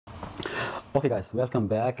Okay guys, welcome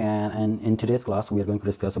back, and in today's class we are going to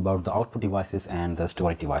discuss about the output devices and the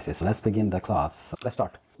storage devices. Let's begin the class. Let's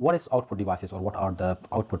start. What is output devices, or what are the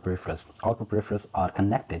output peripherals? Output peripherals are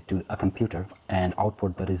connected to a computer and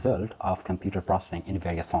output the result of computer processing in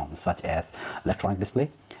various forms, such as electronic display,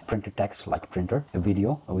 printed text like printer, a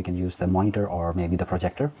video, we can use the monitor or maybe the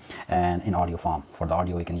projector, and in audio form. For the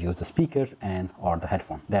audio we can use the speakers and or the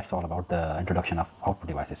headphone. That's all about the introduction of output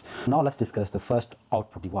devices. Now let's discuss the first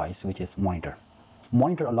output device, which is monitor.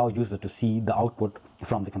 Monitor allows user to see the output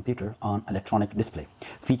from the computer on electronic display.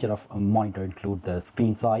 Feature of a monitor include the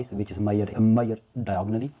screen size, which is measured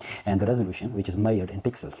diagonally, and the resolution, which is measured in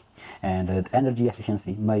pixels, and the energy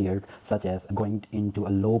efficiency measured, such as going into a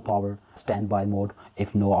low power standby mode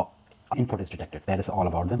if no input is detected. That is all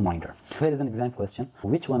about the monitor. Here is an exam question.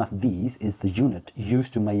 Which one of these is the unit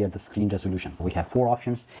used to measure the screen resolution? We have four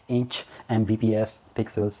options: inch, mbps,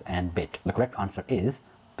 pixels, and bit. The correct answer is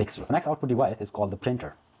pixel. The next output device is called the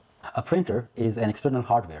printer. A printer is an external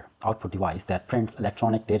hardware output device that prints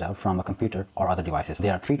electronic data from a computer or other devices.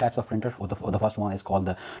 There are three types of printers. The first one is called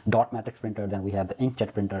the dot matrix printer, then we have the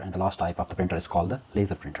inkjet printer, and the last type of the printer is called the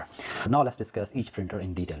laser printer. Now let's discuss each printer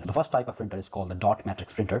in detail. The first type of printer is called the dot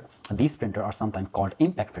matrix printer. These printers are sometimes called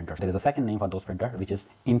impact printers. There is a second name for those printers, which is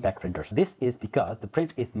impact printers. This is because the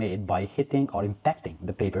print is made by hitting or impacting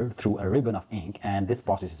the paper through a ribbon of ink, and this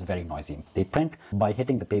process is very noisy. They print by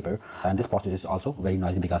hitting the paper, and this process is also very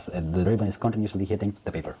noisy because the ribbon is continuously hitting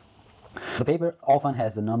the paper. The paper often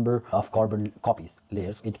has the number of carbon copies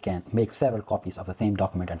layers. It can make several copies of the same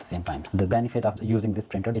document at the same time. The benefit of using this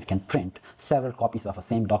printer, it can print several copies of the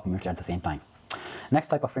same documents at the same time. Next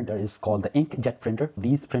type of printer is called the inkjet printer.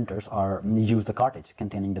 These printers use the cartridge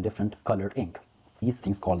containing the different colored ink. These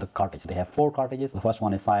things called the cartridge. They have four cartridges. The first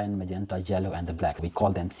one is cyan, magenta, yellow, and the black. We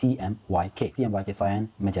call them CMYK. CMYK,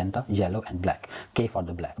 cyan, magenta, yellow, and black. K for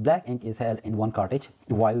the black. Black ink is held in one cartridge,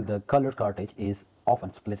 while the colored cartridge is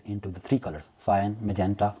often split into the three colors: cyan,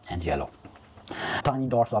 magenta, and yellow. Tiny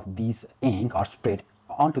dots of these ink are sprayed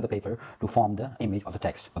onto the paper to form the image of the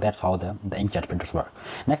text. That's how the inkjet printers work.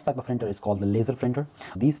 Next type of printer is called the laser printer.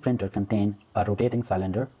 These printers contain a rotating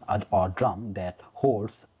cylinder or drum that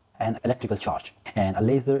holds an electrical charge, and a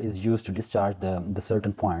laser is used to discharge the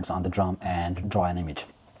certain points on the drum and draw an image.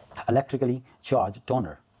 Electrically charged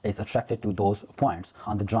toner is attracted to those points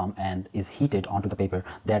on the drum and is heated onto the paper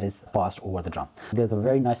that is passed over the drum. There's a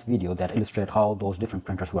very nice video that illustrates how those different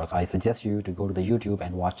printers work. I suggest you to go to the YouTube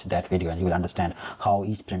and watch that video, and you will understand how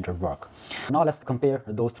each printer works. Now let's compare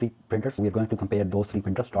those three printers. We are going to compare those three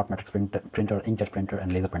printers: dot matrix printer, inkjet printer,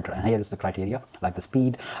 and laser printer. And here is the criteria, like the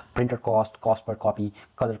speed, printer cost per copy,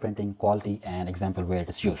 color printing, quality, and example where it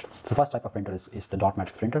is used. So the first type of printer is the dot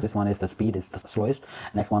matrix printer. This one is the speed is the slowest.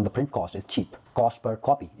 Next one, the print cost is cheap. Cost per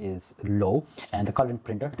copy is low, and the coloring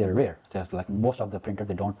printer, they're rare. Just like most of the printer,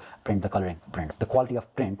 they don't print the coloring print. The quality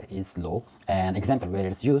of print is low, and example where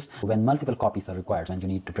it's used: when multiple copies are required, when you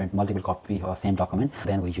need to print multiple copies of same document,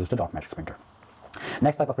 then we use the dot matrix printer.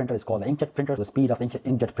 Next type of printer is called the inkjet printer. The speed of the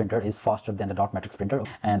inkjet printer is faster than the dot matrix printer,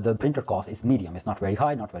 and the printer cost is medium. It's not very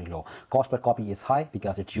high, not very low. Cost per copy is high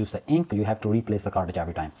because it uses the ink. You have to replace the cartridge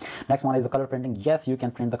every time. Next one is the color printing. Yes, you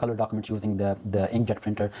can print the color documents using the inkjet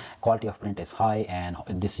printer. Quality of print is high, and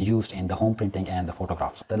this is used in the home printing and the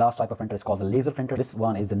photographs. The last type of printer is called the laser printer. This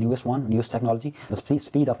one is the newest technology. The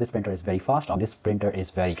speed of this printer is very fast. This printer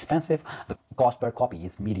is very expensive. The cost per copy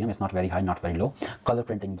is medium. It's not very high, not very low. Color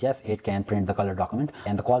printing, yes, it can print the color document,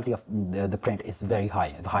 and the quality of the print is very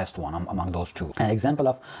high, the highest one among those two. An example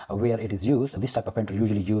of where it is used: this type of printer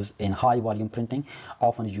usually used in high volume printing,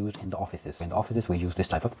 often used in the offices. In the offices we use this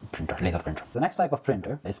type of printer, laser printer. The next type of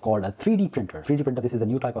printer is called a 3D printer. 3D printer, this is a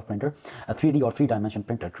new type of printer. A 3D or three-dimension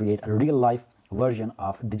printer create a real life version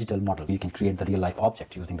of digital model. You can create the real life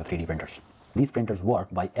object using the 3D printers. These printers work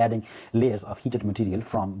by adding layers of heated material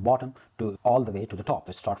from bottom to all the way to the top.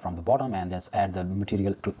 They start from the bottom and then add the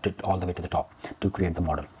material to all the way to the top to create the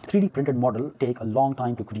model. 3D printed model take a long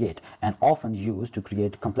time to create and often used to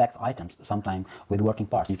create complex items, sometimes with working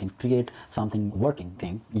parts. You can create something working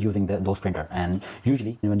thing using those printer, and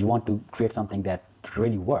usually when you want to create something that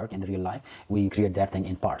really work in the real life, we create that thing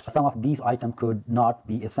in parts. Some of these items could not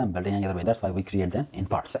be assembled in any other way. That's why we create them in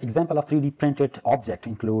parts. Example of 3D printed object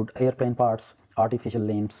include airplane parts, artificial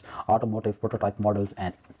limbs, automotive prototype models,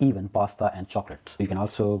 and even pasta and chocolates. You can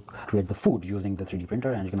also create the food using the 3D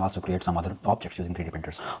printer, and you can also create some other objects using 3D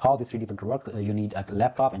printers. How this 3D printer works: you need a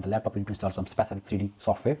laptop. In the laptop, you need to install some specific 3D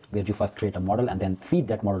software where you first create a model and then feed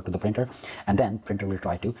that model to the printer, and then printer will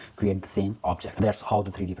try to create the same object. That's how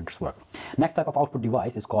the 3D printers work. Next type of output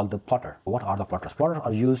device is called the plotter. What are the plotters? Plotters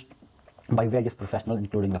are used by various professionals,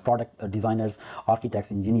 including the product designers,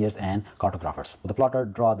 architects, engineers, and cartographers. The plotter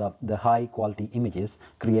draw the high quality images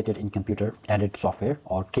created in computer aided software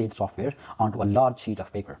or CAD software onto a large sheet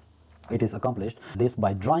of paper. It is accomplished this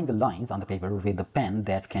by drawing the lines on the paper with the pen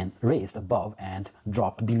that can raised above and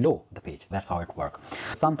dropped below the page. That's how it works.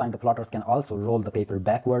 Sometimes the plotters can also roll the paper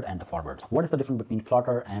backward and forward. What is the difference between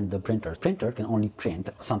plotter and the printer? Printer can only print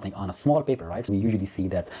something on a small paper, right? We usually see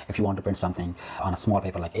that if you want to print something on a small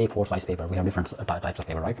paper like A4 size paper, we have different types of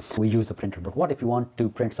paper, right? We use the printer. But what if you want to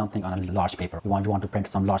print something on a large paper? You want to print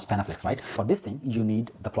some large pamphlets, right? For this thing, you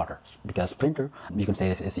need the plotter, because printer, you can say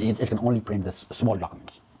it can only print the small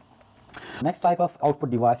documents. Next type of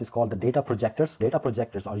output device is called the data projectors. Data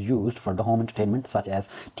projectors are used for the home entertainment such as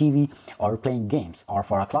TV or playing games, or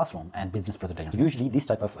for a classroom and business presentations. Usually these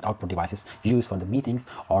type of output devices used for the meetings,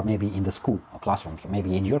 or maybe in the school or classrooms.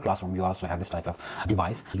 Maybe in your classroom you also have this type of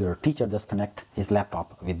device. Your teacher just connect his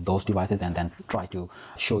laptop with those devices and then try to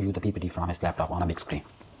show you the PPT from his laptop on a big screen.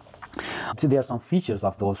 See, there are some features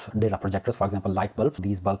of those data projectors. For example, light bulbs.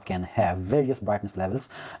 These bulbs can have various brightness levels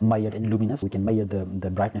measured in luminance. We can measure the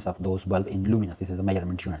brightness of those bulbs in luminance. This is a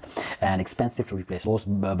measurement unit, and expensive to replace. Those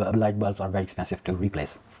light bulbs are very expensive to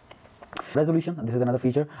replace. Resolution, this is another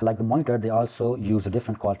feature. Like the monitor, they also use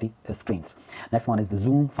different quality screens. Next one is the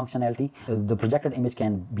zoom functionality. The projected image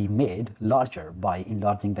can be made larger by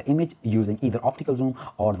enlarging the image using either optical zoom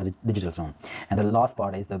or the digital zoom. And the last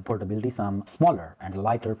part is the portability. Some smaller and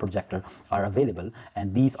lighter projector are available,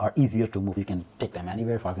 and these are easier to move. You can take them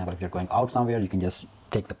anywhere. For example, if you're going out somewhere, you can just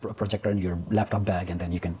take the projector in your laptop bag and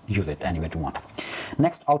then you can use it anywhere you want.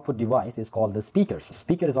 Next output device is called the speakers.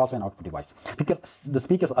 Speaker is also an output device. The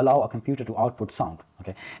speakers allow a computer to output sound,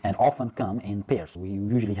 okay, and often come in pairs. We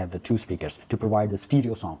usually have the two speakers to provide the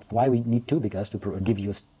stereo sound. Why we need two? Because to give you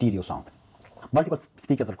a stereo sound. Multiple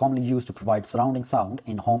speakers are commonly used to provide surrounding sound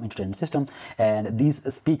in home entertainment system, and these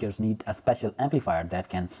speakers need a special amplifier that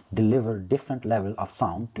can deliver different level of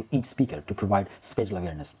sound to each speaker to provide spatial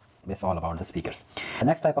awareness. That's all about the speakers. The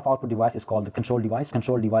next type of output device is called the control device.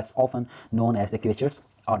 Control device, often known as actuators,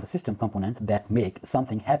 are the system component that make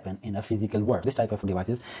something happen in a physical world. This type of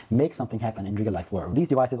devices make something happen in real life world. These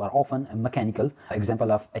devices are often mechanical.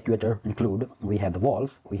 Example of actuator include, we have the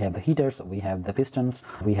valves, we have the heaters, we have the pistons,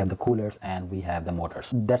 we have the coolers, and we have the motors.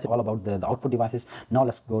 That's all about the output devices. Now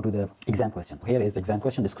let's go to the exam question. Here is the exam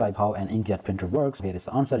question. Describe how an inkjet printer works. Here is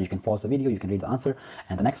the answer. You can pause the video, you can read the answer.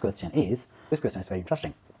 And the next question is, this question is very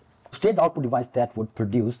interesting. State the output device that would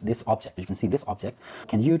produce this object. You can see this object.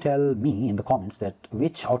 Can you tell me in the comments that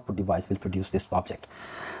which output device will produce this object?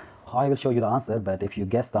 I will show you the answer, but if you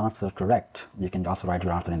guess the answer correct, you can also write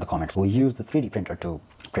your answer in the comments. We use the 3D printer to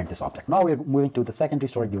print this object. Now we are moving to the secondary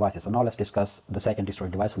storage devices. So now let's discuss the secondary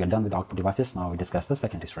storage device. We are done with output devices. Now we discuss the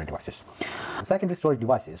secondary storage devices. Secondary storage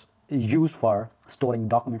devices used for storing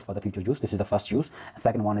documents for the future use. This is the first use.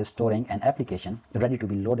 Second one is storing an application ready to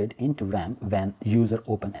be loaded into RAM when user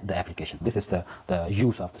open the application. This is the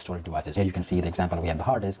use of the storage devices. Here you can see the example. We have the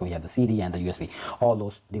hard disk, we have the CD, and the USB. All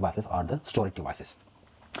those devices are the storage devices.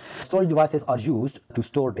 Storage devices are used to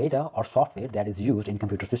store data or software that is used in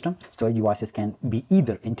computer system. Storage devices can be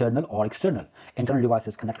either internal or external. Internal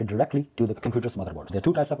devices connected directly to the computer's motherboard. There are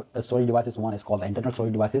two types of storage devices. One is called the internal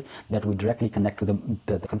storage devices that we directly connect to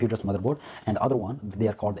the computer's motherboard, and the other one, they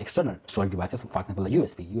are called external storage devices. For example, the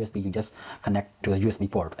USB you just connect to a USB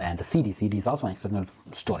port, and the CD is also an external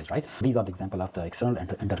storage, right? These are the example of the external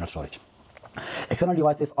and internal storage. External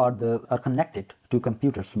devices are connected to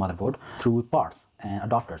computer's motherboard through parts and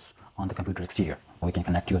adapters on the computer exterior. We can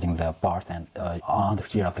connect using the parts and on the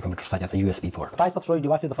exterior of the computer, such as the USB port. Type of storage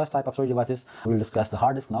devices. The first type of storage devices, we will discuss the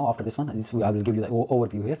hard disk now. After this one, I will give you the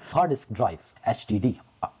overview here. Hard disk drives, HDD,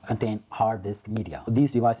 contain hard disk media.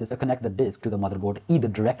 These devices connect the disk to the motherboard either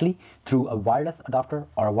directly through a wireless adapter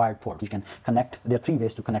or a wired port. You can connect, there are three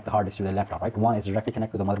ways to connect the hard disk to the laptop, right? One is directly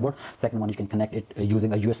connect to the motherboard. Second one, you can connect it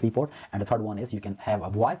using a USB port. And the third one is you can have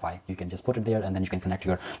a Wi-Fi. You can just put it there and then you can connect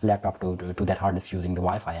your laptop to that hard disk using the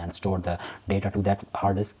Wi-Fi and store the data to that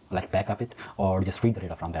hard disk, like backup it, or just read the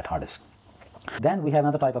data from that hard disk. Then we have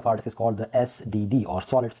another type of hard disk is called the SDD, or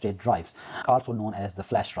solid state drives, also known as the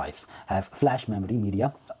flash drives. Have flash memory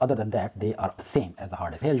media. Other than that, they are the same as the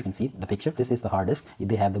hard disk. Here you can see the picture. This is the hard disk.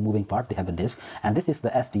 They have the moving part, they have the disk, and this is the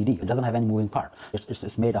SDD. It doesn't have any moving part.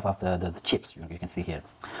 It's made up of the chips you can see here.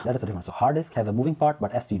 That is the difference. So hard disk have a moving part,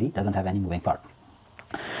 but SDD doesn't have any moving part.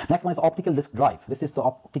 Next one is optical disk drive. This is the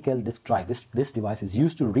optical disk drive. This device is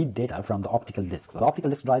used to read data from the optical disc. The optical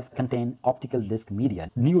disk drive contain optical disk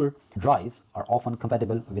media. Newer drives are often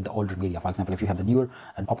compatible with the older media. For example, if you have the newer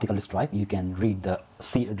optical disk drive, you can read the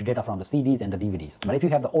data from the CDs and the DVDs. But if you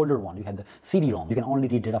have the older one, you have the CD-ROM, you can only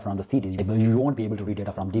read data from the CDs. You won't be able to read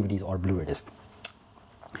data from DVDs or Blu-ray disc.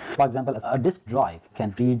 For example, a disk drive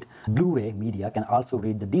can read Blu-ray media, can also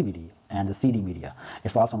read the DVD and the CD media.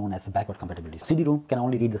 It's also known as backward compatibility. CD-ROM can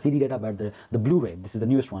only read the CD data, but the Blu-ray, this is the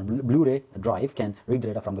newest one, Blu-ray drive can read the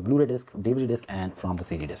data from the Blu-ray disc, DVD disc, and from the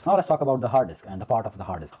CD disc. Now let's talk about the hard disk and the part of the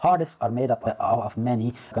hard disk. Hard disks are made up of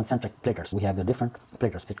many concentric platters. We have the different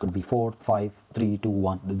platters. It could be 4, 5, 3, 2,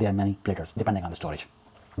 1. There are many platters depending on the storage.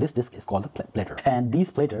 This disk is called a platter, and these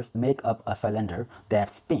platters make up a cylinder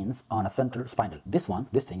that spins on a center spindle. This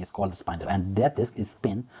thing is called the spindle, and that disk is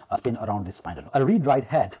spin around this spindle. A read-write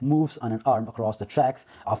head moves on an arm across the tracks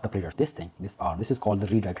of the platters. This arm, this is called the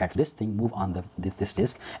read-write head. This thing move on this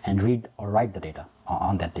disk and read or write the data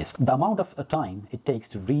on that disk. The amount of time it takes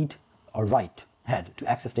to read or write head to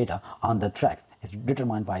access data on the tracks is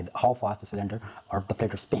determined by how fast the cylinder or the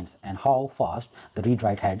platter spins and how fast the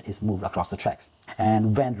read-write head is moved across the tracks.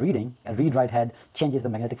 And when reading, a read-write head changes the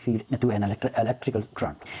magnetic field into an electrical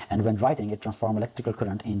current, and when writing, it transforms electrical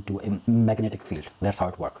current into a magnetic field. That's how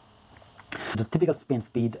it works. The typical spin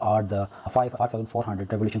speed are the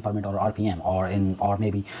 5,400 revolution per minute or RPM, or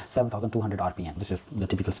maybe 7,200 RPM. This is the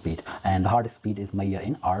typical speed, and the hard disk speed is measured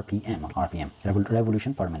in RPM,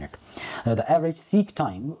 revolution per minute. The average seek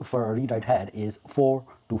time for a read-write head is 4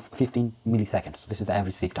 to 15 milliseconds. This is the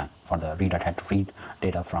average seek time for the read-write head to read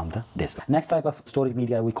data from the disk. Next type of storage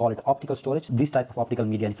media, we call it optical storage. This type of optical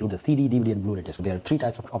media include the CD, DVD, and Blu-ray disc. There are three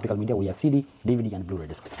types of optical media. We have CD, DVD, and Blu-ray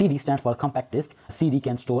disc. CD stands for compact disc. CD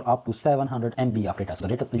can store up to 700 MB of data. So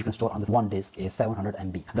the data you can store on this one disk is 700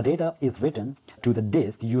 MB. The data is written to the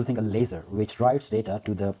disk using a laser, which writes data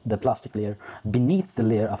to the plastic layer beneath the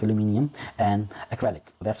layer of aluminum and acrylic.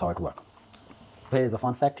 That's how it works. Here is a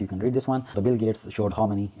fun fact, you can read this one. The Bill Gates showed how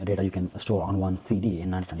many data you can store on one CD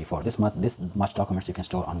in 1924. This much documents you can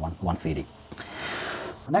store on one CD.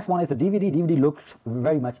 Next one is the DVD. DVD looks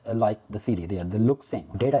very much like the CD. They look same.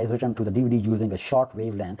 Data is written to the DVD using a short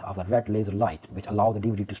wavelength of a red laser light, which allow the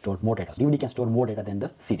DVD to store more data. DVD can store more data than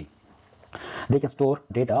the CD. They can store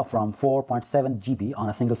data from 4.7 GB on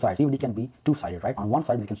a single side. DVD can be two-sided, right? On one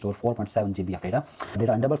side we can store 4.7 GB of data.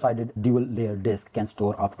 Data on double-sided dual-layer disk can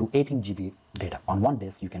store up to 18 GB data. On one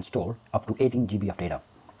disk you can store up to 18 GB of data.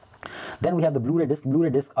 Then we have the Blu-ray disc.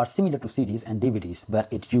 Blu-ray discs are similar to CDs and DVDs, but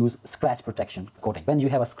it uses scratch protection coating. When you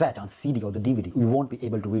have a scratch on CD or the DVD, you won't be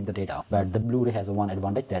able to read the data. But the Blu-ray has one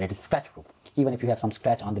advantage, that it is scratch-proof. Even if you have some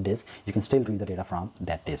scratch on the disc, you can still read the data from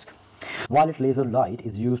that disc. Violet laser light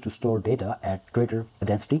is used to store data at greater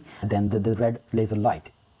density than the red laser light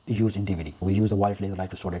used in DVD. We use the violet laser light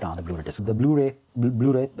to store data on the Blu-ray disc. The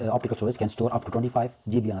Blu-ray optical storage can store up to 25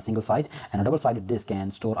 GB on a single side, and a double-sided disc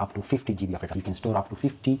can store up to 50 GB of data. You can store up to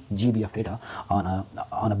 50 GB of data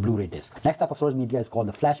on a Blu-ray disc. Next type of storage media is called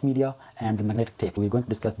the flash media and the magnetic tape. We're going to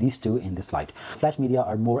discuss these two in this slide. Flash media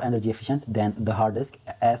are more energy efficient than the hard disk,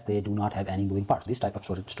 as they do not have any moving parts. This type of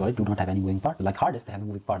storage do not have any moving parts. Like hard disk, they have a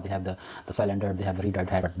moving part. They have the cylinder, they have the read-write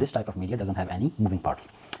head, but this type of media doesn't have any moving parts.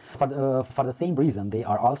 For the same reason, they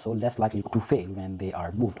are also less likely to fail when they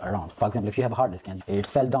are moved around. For example, if you have a hard disk and it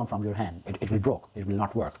fell down from your hand, it will break, it will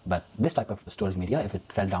not work. But this type of storage media, if it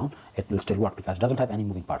fell down, it will still work because it doesn't have any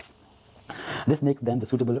moving parts. This makes them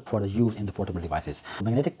suitable for the use in the portable devices.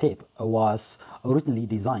 Magnetic tape was originally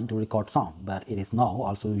designed to record sound, but it is now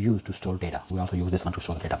also used to store data. We also use this one to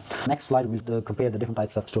store data. Next slide, we'll compare the different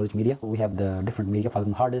types of storage media. We have the different media, for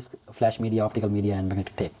example, hard disk, flash media, optical media, and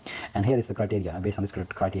magnetic tape. And here is the criteria. Based on this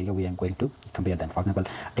criteria, we are going to compare them. For example,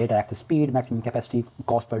 data access speed, maximum capacity,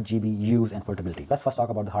 cost per GB, use, and portability. Let's first talk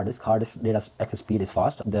about the hard disk. Hard disk data access speed is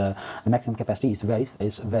fast. The maximum capacity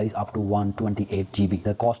varies up to 128 GB.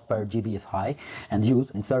 The cost per GB is high and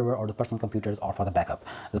used in server or the personal computers or for the backup.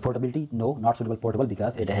 The portability, no, not suitable portable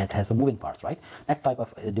because it has the moving parts, right? Next type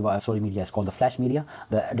of device storage media is called the flash media.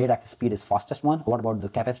 The data access speed is fastest one. What about the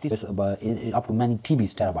capacity? It's up to many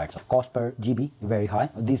TBs, terabytes. Cost per GB, very high.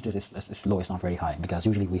 These days is low, it's not very high because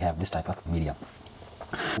usually we have this type of media.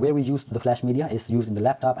 Where we use the flash media is used in the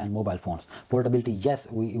laptop and mobile phones. Portability, yes,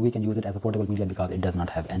 we can use it as a portable media because it does not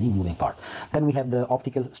have any moving part. Then we have the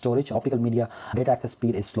optical storage. Optical media data access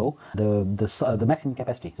speed is slow. The maximum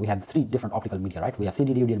capacity, we have three different optical media, right? We have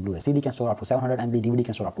CD, DVD, and Blu-ray. CD can store up to 700 MB, DVD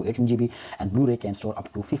can store up to 18 GB, and Blu-ray can store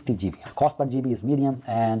up to 50 GB. Cost per GB is medium,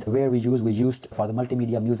 and where we used for the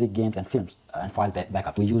multimedia, music, games, and films and file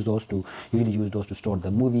backup. We usually use those to store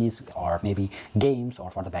the movies or maybe games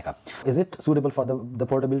or for the backup. Is it suitable for the The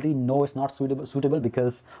portability, no, it's not suitable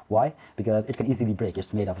because why? Because it can easily break.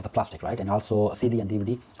 It's made out of the plastic, right? And also CD and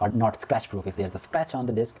DVD are not scratch proof. If there's a scratch on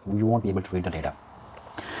the disk, you won't be able to read the data.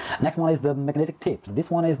 Next one is the magnetic tape.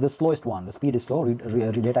 This one is the slowest one. The speed is slow,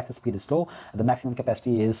 read access speed is slow. The maximum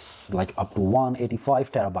capacity is like up to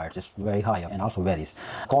 185 terabytes. It's very high and also varies.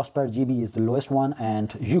 Cost per GB is the lowest one,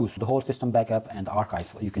 and use the whole system backup and the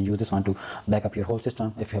archive. You can use this one to back up your whole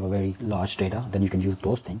system. If you have a very large data, then you can use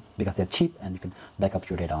those things because they're cheap and you can back up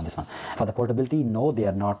your data on this one. For the portability, no, they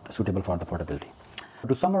are not suitable for the portability.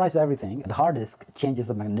 To summarize everything, the hard disk changes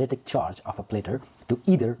the magnetic charge of a platter to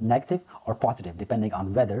either negative or positive depending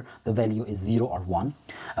on whether the value is 0 or 1.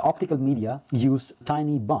 Optical media use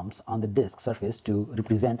tiny bumps on the disk surface to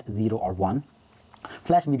represent 0 or 1.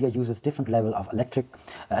 Flash media uses different level of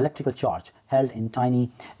electrical charge held in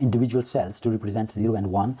tiny individual cells to represent 0 and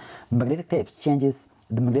 1. Magnetic tapes changes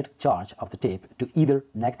the magnetic charge of the tape to either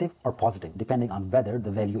negative or positive depending on whether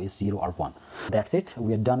the value is 0 or 1. That's it.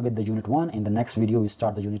 We are done with the unit 1. In the next video we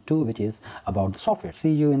start the unit 2, which is about the software.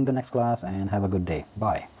 See you in the next class and have a good day.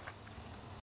 Bye.